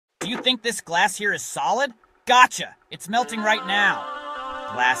you think this glass here is solid? Gotcha! It's melting right now.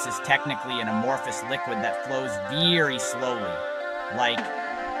 Glass is technically an amorphous liquid that flows very slowly, like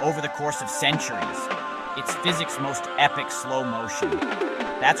over the course of centuries. It's physics' most epic slow motion.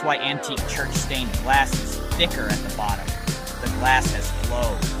 That's why antique church-stained glass is thicker at the bottom. The glass has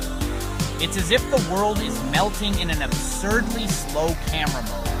flowed. It's as if the world is melting in an absurdly slow camera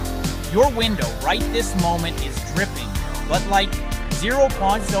mode. Your window right this moment is dripping, but like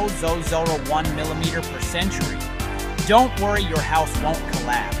 0.0001 millimeter per century. Don't worry, your house won't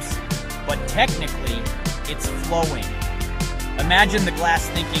collapse. But technically, it's flowing. Imagine the glass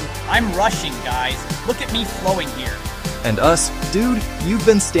thinking, I'm rushing, guys. Look at me flowing here. And us, dude, you've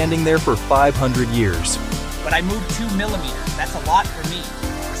been standing there for 500 years. But I moved 2 millimeters. That's a lot for me.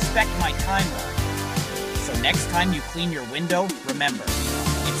 Respect my timeline. So next time you clean your window, remember,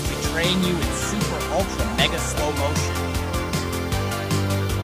 it's betraying you in super ultra mega slow motion.